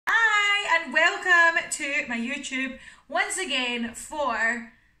and welcome to my YouTube once again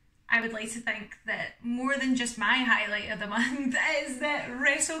for, I would like to think that more than just my highlight of the month is the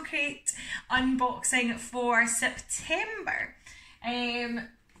Wrestle Crate unboxing for September.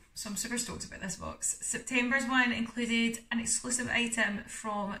 So I'm super stoked about this box. September's one included an exclusive item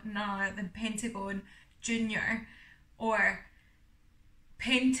from none other than Pentagon Jr. or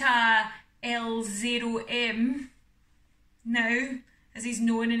Penta L0M now, as he's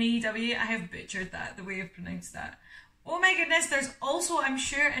known in AEW. I have butchered that, the way I've pronounced that. Oh my goodness, there's also, I'm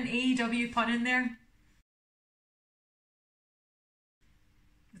sure, an AEW pun in there.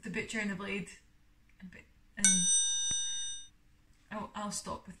 With the butcher and the blade. And I'll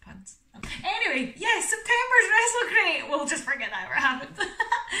stop with puns. Anyway, yes, September's Wrestle Crate. We'll just forget that ever happened.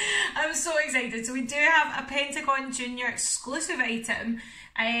 I'm so excited. So we do have a Pentagon Jr. exclusive item.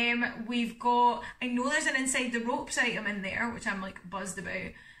 We've got, I know there's an Inside the Ropes item in there, which I'm like buzzed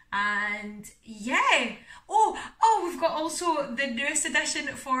about. And yeah. Oh, we've got also the newest edition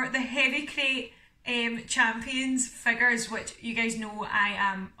for the Heavy Crate Champions figures, which you guys know I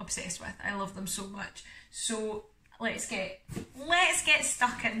am obsessed with. I love them so much. So let's get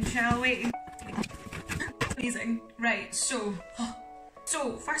stuck in, shall we? Amazing. Right, so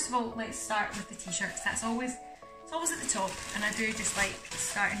first of all, let's start with the t-shirts. It's always at the top, and I do just like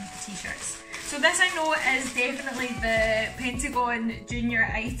starting with the t-shirts. So this I know is definitely the Pentagon Jr.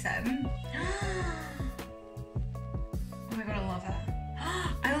 item. Oh my god, I love it.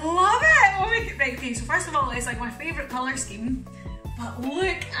 I love it! Oh my god, right, okay, so first of all, it's like my favourite colour scheme, but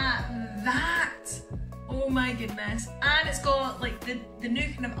look at that! Oh my goodness. And it's got like the new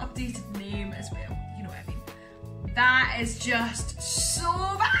kind of updated name as well, you know what I mean. That is just so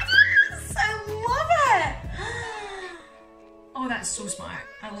badass! I love it! Oh, that's so smart.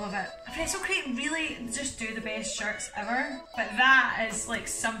 I love it. Wrestle Crate really just do the best shirts ever, but that is like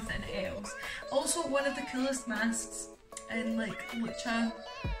something else. Also, one of the coolest masks in like lucha,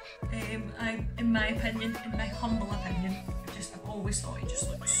 in my opinion, in my humble opinion. I've always thought it just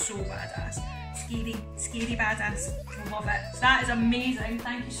looked so badass. Scary badass. I love it. So that is amazing.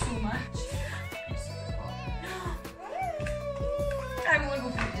 Thank you so much. I won't go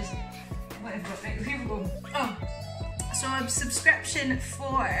for it, just whatever. Right, here we go. Oh, so a subscription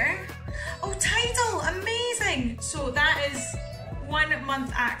for, oh, Tidal, amazing. So that is 1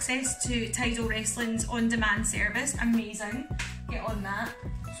 month access to Tidal Wrestling's on-demand service. Amazing. Get on that.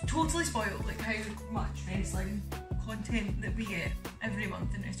 Totally spoiled like how much wrestling content that we get every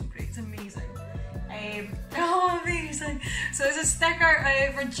month in Wrestle Crate. It's amazing. Oh, amazing. So there's a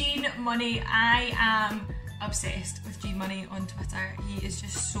sticker for Gene Money. I am obsessed with Gene Money on Twitter. He is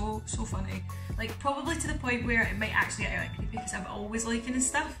just so funny. Like, probably to the point where it might actually get like creepy because I'm always liking his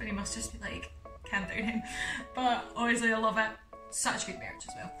stuff and he must just be like, calm down him. But honestly, I love it. Such good merch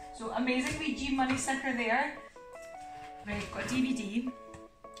as well. So amazing wee Gene Money sticker there. Right, got a DVD.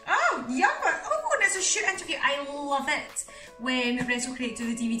 Oh, yeah! Oh, and it's a shoot interview. I love it when Wrestle Crate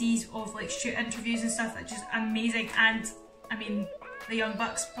do the DVDs of like shoot interviews and stuff. That's just amazing. And I mean, the Young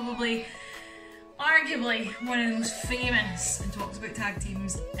Bucks, probably, arguably, one of the most famous and talked about tag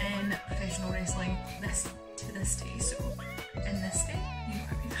teams in professional wrestling to this day. So, in this day, you know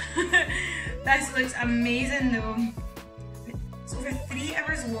what I mean. This looks amazing though. It's over 3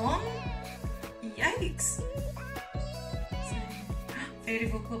 hours long. Yikes. Very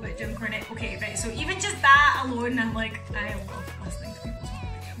vocal about Jim Cornette. Okay, right, so even just that alone, I'm like, I love listening to people talk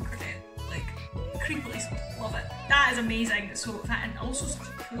about Jim Cornette. Like, creepily so. Love it. That is amazing. So, and also such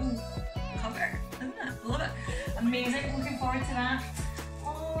a cool cover, isn't it? Love it. Amazing. Looking forward to that.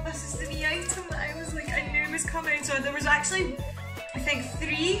 Oh, this is the wee item that I was like, I knew was coming. So there was actually, I think,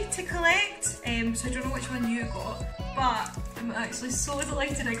 3 to collect. So I don't know which one you got, but I'm actually so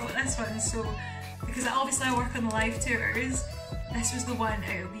delighted I got this one. So, because obviously I work on the live tours, this was the one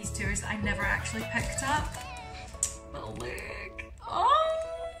out of these tours that I never actually picked up. But look, oh!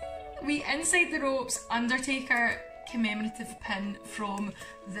 We Inside the Ropes Undertaker commemorative pin from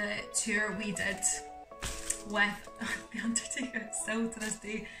the tour we did with the Undertaker, still to this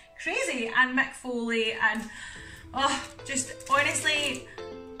day crazy, and Mick Foley, and oh, just honestly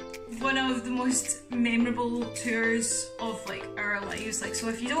one of the most memorable tours of like our lives. Like, so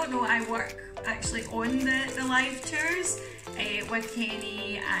if you don't know, I work actually on the live tours with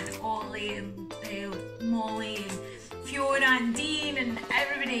Kenny and Ollie and Molly and Fiona and Dean and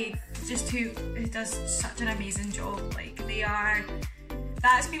everybody just who does such an amazing job. Like,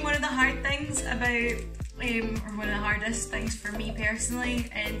 that's been one of the hard things about or one of the hardest things for me personally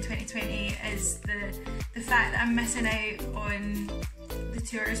in 2020 is the fact that I'm missing out on the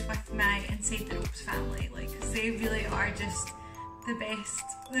tours with my Inside the Ropes family. Like, 'cause they really are just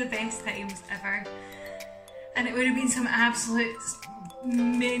the best times ever. And it would have been some absolute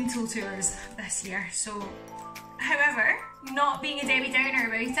mental tours this year. So, however, not being a Debbie Downer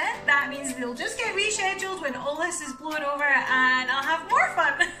about it, that means they'll just get rescheduled when all this is blown over and I'll have more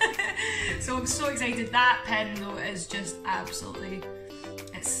fun. So I'm so excited. That pin though is just absolutely,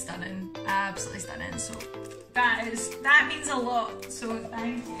 it's stunning, absolutely stunning. So that means a lot. So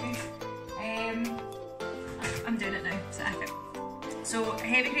thank you. I'm doing it now, second. So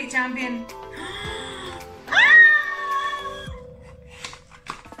heavy crate champion.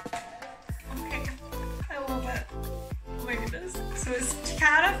 Okay, I love it. Oh my goodness. So it's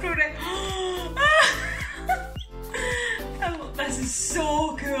Chikara Pro Wrestling. This is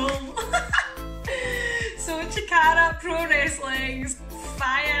so cool. So Chikara Pro Wrestling's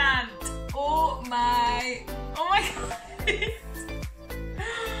Fire Ant. Oh my god.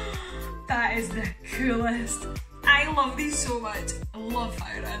 That is the coolest. I love these so much. I love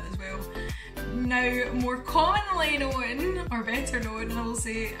Fire Ant as well. Now, more commonly known, or better known, I will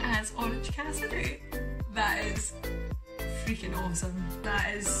say, as Orange Cassidy. That is freaking awesome.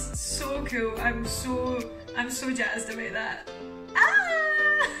 That is so cool. I'm so jazzed about that.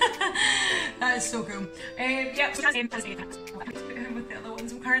 That is so cool. Yep, so that's with the other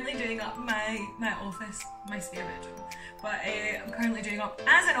ones. I'm currently doing up my office, my spare bedroom. But I'm currently doing up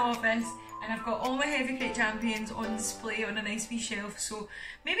as an office, and I've got all my heavy crate champions on display on a nice wee shelf. So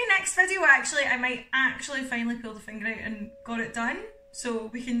maybe next video actually I might actually finally pull the finger out and got it done,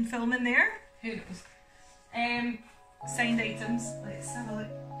 so we can film in there. Who knows? Signed items. Let's have a look.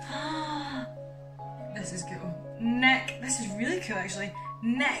 This is cool. Nick. This is really cool actually.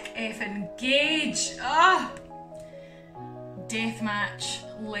 Nick effing Gage. Ah. Deathmatch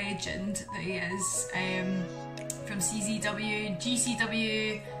legend that he is. From CZW,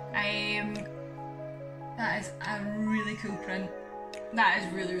 GCW. That is a really cool print. That is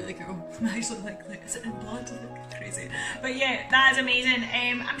really, really cool. I actually like is it in blood? Like crazy. But yeah, that is amazing.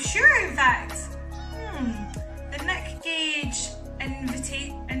 I'm sure, in fact, the Nick Gage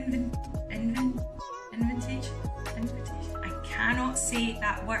invitation. I cannot say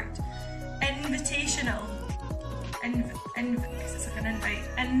that word. Invitational. It's like an invite.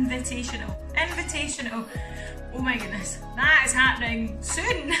 Invitational. Oh my goodness, that is happening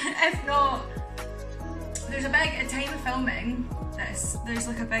soon. If not, there's a time of filming. There's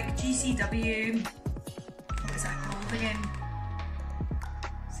like a big GCW. What is that called again?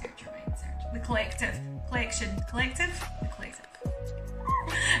 Search your mind. Search. The Collective.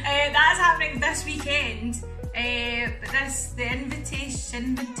 That's happening this weekend. But the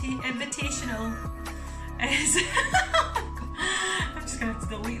invitational is. I'm just gonna have to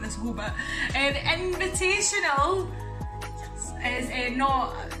delete this whole bit. The invitational is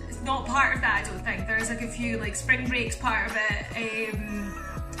not part of that, I don't think. There's like a few, like Spring Break's part of it,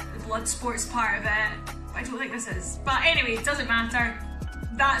 the Blood Sports part of it, but I don't think this is. But anyway, it doesn't matter.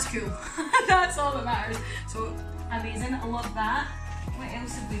 That's cool. That's all that matters. So amazing, I love that. What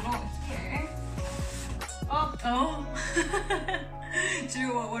else have we got here? Oh. Do you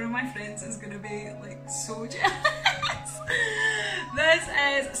know what? One of my friends is gonna be like so jealous. This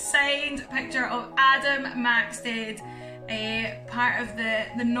is signed picture of Adam Maxted, part of the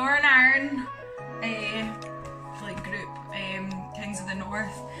Northern Iron like group, Kings of the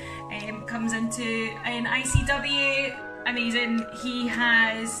North. Comes into an ICW. Amazing. He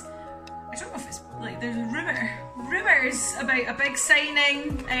has, I don't know if it's like, there's rumours about a big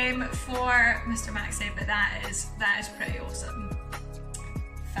signing for Mr. Maxted, but that is pretty awesome.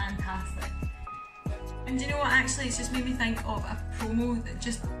 Fantastic. And do you know what, actually it's just made me think of a promo that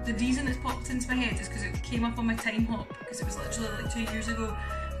just, the reason it's popped into my head is because it came up on my time hop, because it was literally like 2 years ago,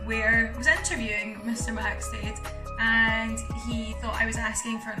 where I was interviewing Mr. Maxted and he thought I was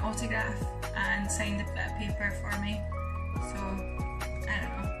asking for an autograph and signed a bit of paper for me. So, I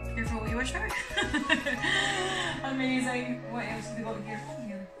don't know, careful what you wish for. Amazing. What else have we got here? I'm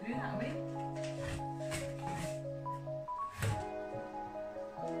going to do that way.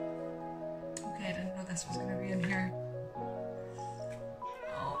 I didn't know this was going to be in here.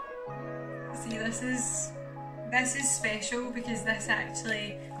 Oh, see, this is special because this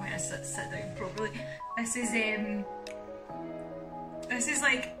actually, I'm going to sit down properly. This is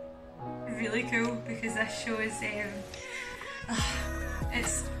like really cool because this shows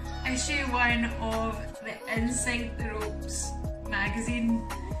it's issue 1 of the Inside the Ropes magazine.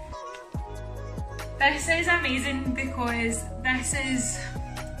 This is amazing because this is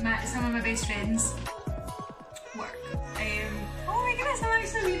some of my best friends' work. Oh my goodness, I'm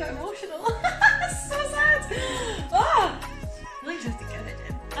actually a wee bit emotional. So sad. Oh, really just have to get it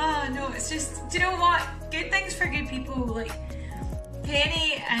in. Oh no, it's just, do you know what? Good things for good people. Like,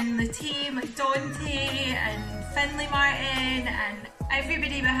 Penny and the team, Dante and Finley Martin and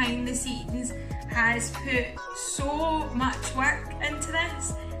everybody behind the scenes has put so much work into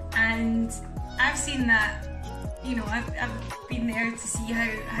this, and I've seen that, you know, I've been there to see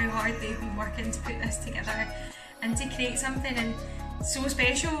how hard they've been working to put this together and to create something and so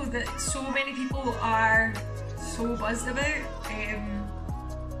special that so many people are so buzzed about.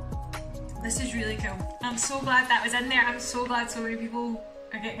 This is really cool. I'm so glad that was in there. I'm so glad so many people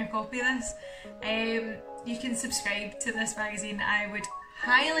are getting a copy of this. You can subscribe to this magazine. I would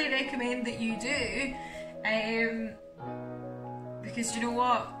highly recommend that you do, because you know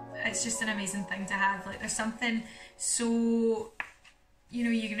what? It's just an amazing thing to have. Like, there's something so, you know,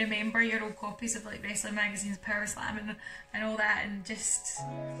 you can remember your old copies of like wrestling magazines, Power Slam and all that, and just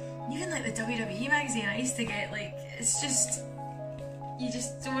even like the WWE magazine I used to get, like, it's just, you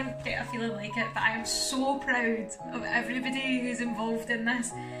just don't get a feeling like it. But I am so proud of everybody who's involved in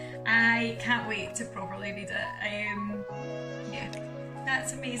this. I can't wait to properly read it. Yeah,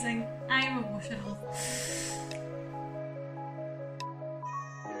 that's amazing. I'm emotional.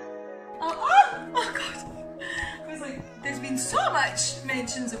 Oh god! I was like, there's been so much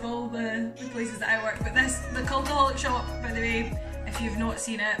mentions of all the places that I work, but this, the Cultaholic shop, by the way, if you've not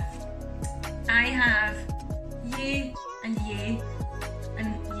seen it, I have yay and yay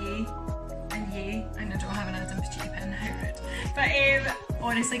and yay and yay, and I don't have an Adam Pacitti pin, how rude. But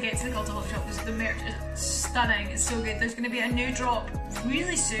honestly, get to the Cultaholic shop, the merch is stunning, it's so good. There's going to be a new drop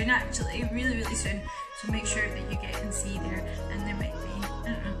really soon, actually, really soon, so make sure that you get and see there, and there might be, I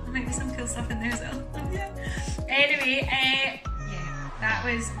don't know, there might be some cool stuff in there as well. Yeah. Anyway, yeah, that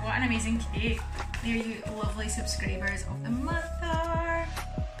was, what an amazing crate. There you lovely subscribers of the month are.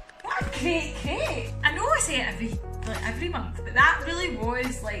 What a great crate! I know I say it every month, but that really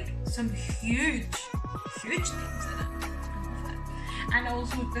was like some huge names in it. I love it. And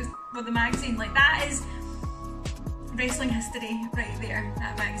also with the magazine, like, that is wrestling history right there.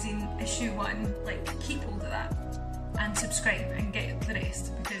 That magazine, issue 1, like, keep hold of that and subscribe and get the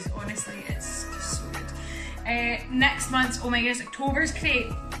rest, because honestly it's just so good. Next month's, oh my goodness, October's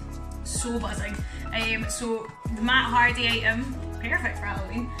crate, so buzzing. So the Matt Hardy item, perfect for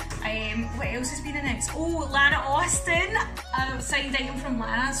Halloween. What else has been announced? Oh, Lana Austin, a signed item from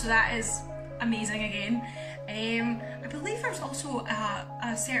Lana, so that is amazing again. I believe there's also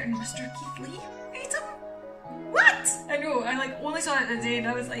a certain Mr. Keith Lee item. What? I know, I like only saw it the other day and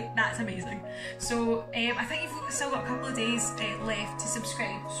I was like, that's amazing. So I think you've still got a couple of days left to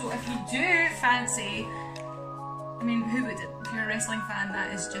subscribe. So if you do fancy, I mean, who wouldn't? If you're a wrestling fan,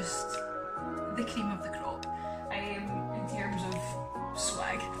 that is just the cream of the crop in terms of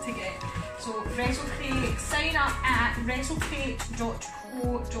swag to get. So Wrestle Crate, sign up at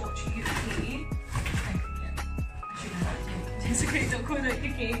wrestlecrate.co.uk.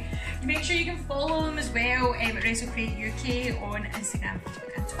 WrestleCrate.co.uk. Make sure you can follow them as well at WrestleCrate UK on Instagram,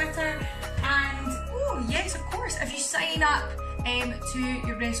 Facebook and Twitter. And oh yes, of course, if you sign up to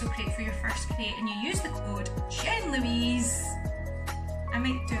your WrestleCrate for your first crate and you use the code JenLouise, I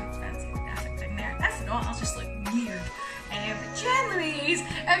might do a fancy graphic thing there. If not, I'll just look weird. JenLouise,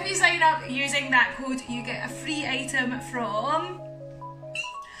 if you sign up using that code, you get a free item from.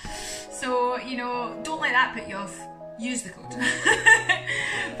 So, you know, don't let that put you off. Use the code.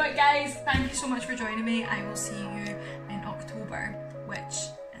 But guys, thank you so much for joining me. I will see you in October,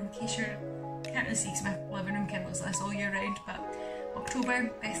 which, in case you can't really see because my living room kind of looks like this all year round, but October,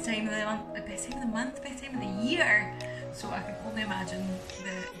 best time of the month, best time of the year. So I can only imagine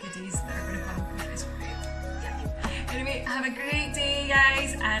the goodies that are going to come from Wrestle Crate. Yeah. Anyway, have a great day,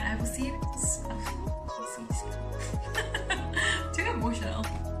 guys, and I will see you soon. Too emotional.